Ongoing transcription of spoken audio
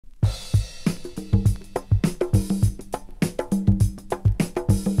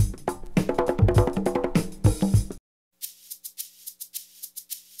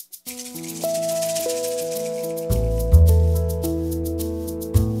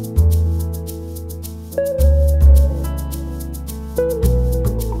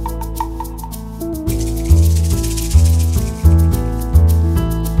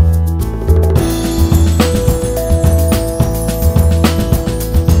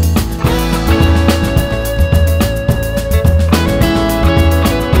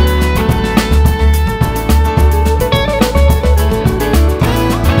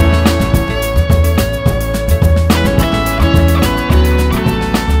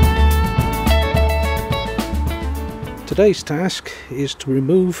Today's task is to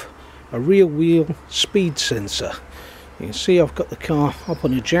remove a rear wheel speed sensor. You can see I've got the car up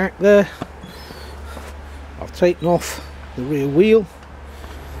on a jack there. I've taken off the rear wheel,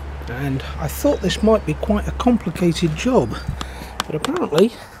 and I thought this might be quite a complicated job, but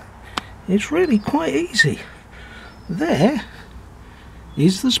apparently it's really quite easy. There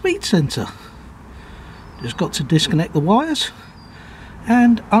is the speed sensor. Just got to disconnect the wires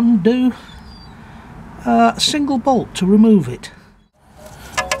and undo a single bolt to remove it.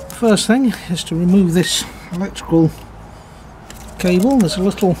 First thing is to remove this electrical cable. There's a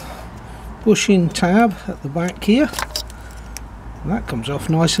little push-in tab at the back here. That comes off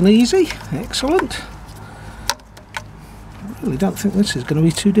nice and easy. Excellent. I really don't think this is going to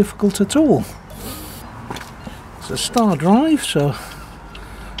be too difficult at all. It's a star drive, so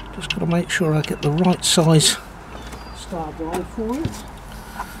just got to make sure I get the right size star drive for it.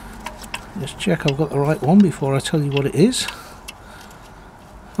 Just check I've got the right one before I tell you what it is.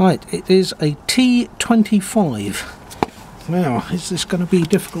 Right, it is a T25. Now, is this going to be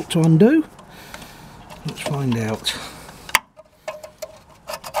difficult to undo? Let's find out.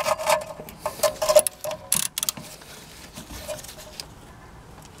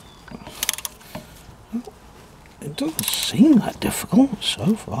 It doesn't seem that difficult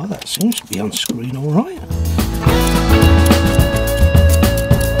so far. That seems to be unscrewing all right.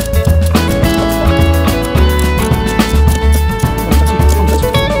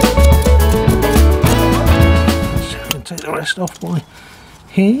 Take the rest off by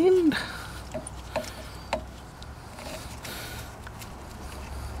hand.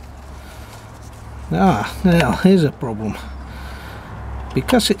 Now here's a problem.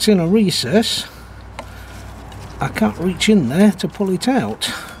 Because it's in a recess, I can't reach in there to pull it out.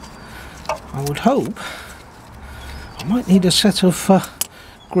 I would hope I might need a set of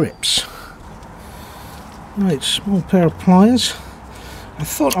grips. Right, small pair of pliers. I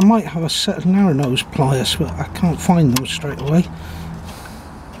thought I might have a set of narrow nose pliers, but I can't find them straight away.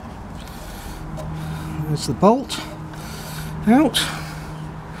 There's the bolt out.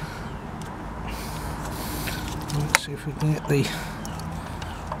 Let's see if we can get the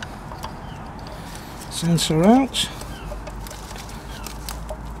sensor out.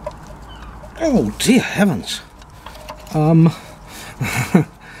 Oh dear heavens.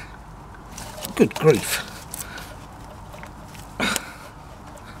 Good grief.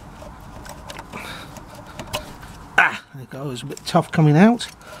 There you go, it's a bit tough coming out.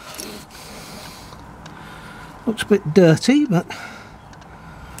 Looks a bit dirty, but I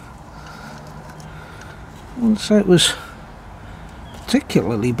wouldn't say it was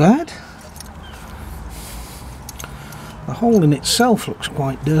particularly bad. The hole in itself looks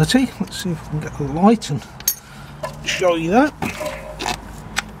quite dirty. Let's see if we can get the light and show you that.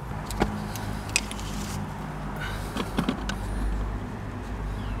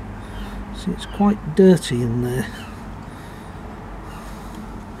 See, it's quite dirty in there.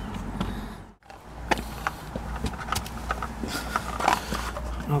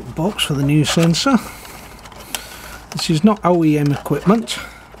 Out the box for the new sensor. This is not OEM equipment.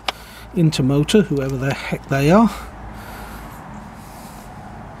 Intermotor, whoever the heck they are.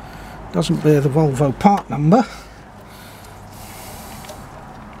 Doesn't bear the Volvo part number.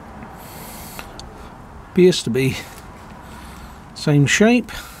 Appears to be same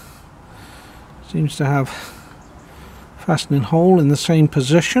shape. Seems to have fastening hole in the same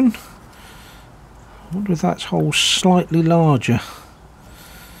position. I wonder if that hole's slightly larger.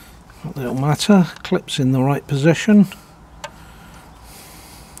 Not that it'll matter. Clips in the right position.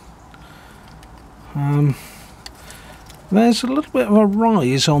 There's a little bit of a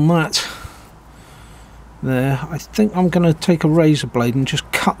rise on that there. I think I'm going to take a razor blade and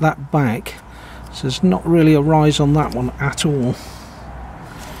just cut that back. So there's not really a rise on that one at all.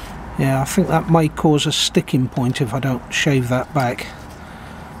 Yeah, I think that may cause a sticking point if I don't shave that back.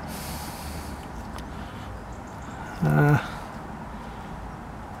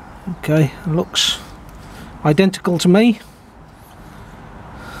 Okay, it looks identical to me.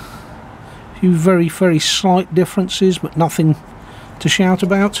 A few very, very slight differences, but nothing to shout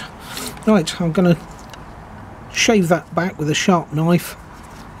about. Right, I'm going to shave that back with a sharp knife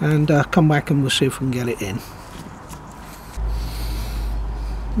and come back and we'll see if we can get it in.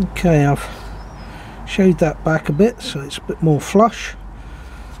 Okay, I've shaved that back a bit so it's a bit more flush.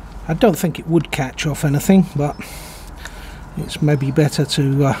 I don't think it would catch off anything, but it's maybe better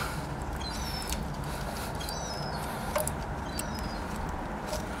to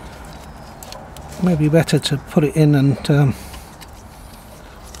put it in and I'm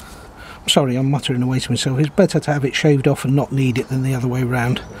sorry, I'm muttering away to myself. It's better to have it shaved off and not need it than the other way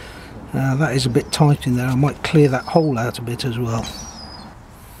around. That is a bit tight in there. I might clear that hole out a bit as well.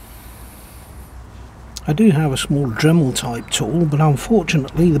 I do have a small Dremel type tool, but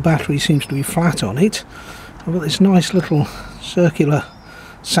unfortunately the battery seems to be flat on it. I've got this nice little circular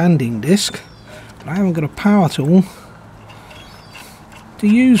sanding disc, but I haven't got a power tool to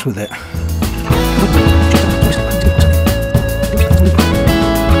use with it.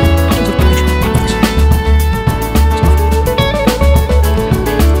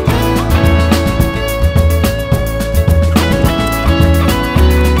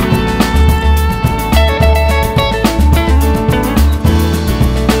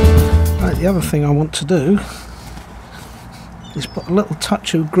 The other thing I want to do is put a little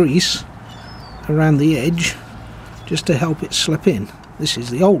touch of grease around the edge just to help it slip in. This is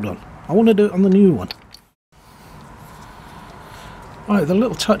the old one. I want to do it on the new one. Right, the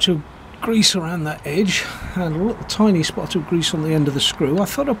little touch of grease around that edge and a little tiny spot of grease on the end of the screw. I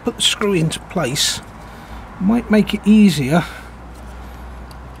thought I'd put the screw into place. Might make it easier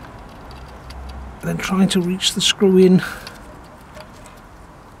than trying to reach the screw in.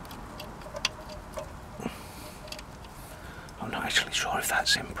 I'm not actually sure if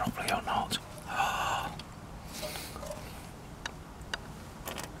that's in properly or not.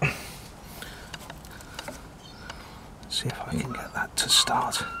 See if I can get that to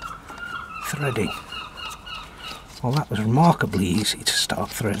start threading. Well, that was remarkably easy to start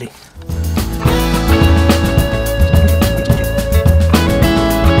threading.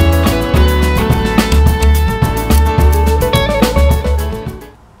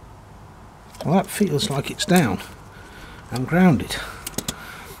 Well, that feels like it's down and grounded.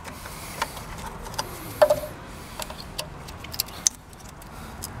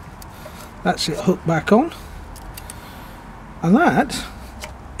 That's it hooked back on. And that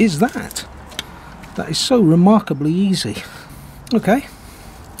is that. That is so remarkably easy. Okay,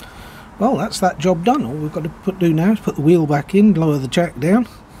 well, that's that job done. All we've got to do now is put the wheel back in, lower the jack down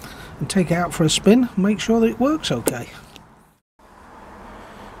and take it out for a spin, make sure that it works okay.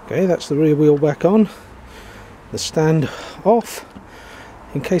 Okay, that's the rear wheel back on, the stand off.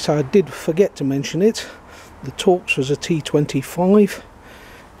 In case I did forget to mention it, the Torx was a T25,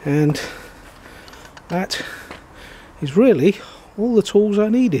 and that is really all the tools I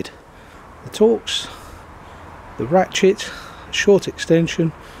needed. The Torx, the ratchet, short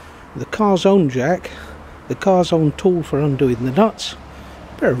extension, the car's own jack, the car's own tool for undoing the nuts,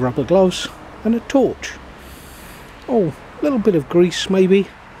 a pair of rubber gloves and a torch. Oh, a little bit of grease maybe,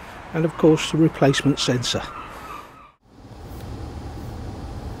 and of course the replacement sensor.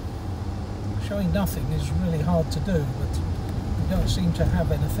 Showing nothing is really hard to do, but we don't seem to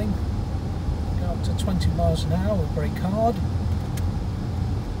have anything. Go up to 20 miles an hour, brake hard.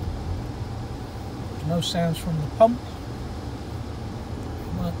 There's no sounds from the pump.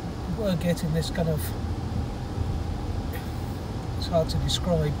 We're getting this kind of, it's hard to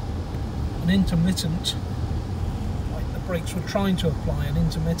describe, an intermittent, like the brakes were trying to apply an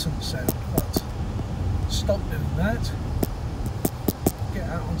intermittent sound, but stop doing that. Get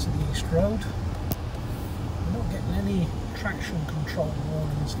out onto the East Road. We're not getting any traction control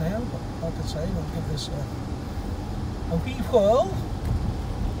warnings now, but like I say, we'll give this a wee whirl.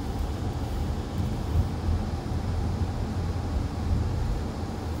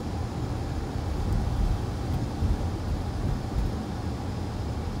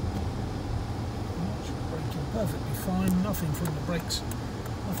 Braking perfectly fine, nothing from the brakes,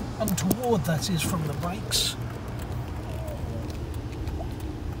 nothing untoward that is from the brakes.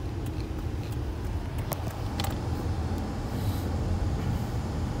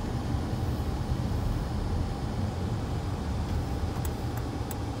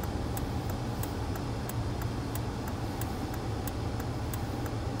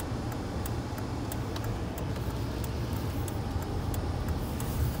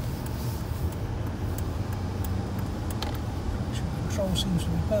 Control seems to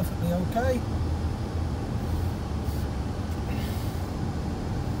be perfectly okay.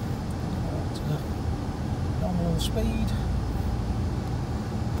 Nominal speed.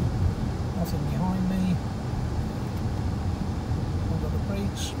 Nothing behind me. Hold on the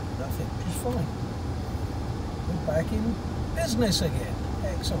brakes. Nothing, which is fine. We're back in business again.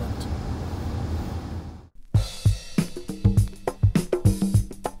 Excellent.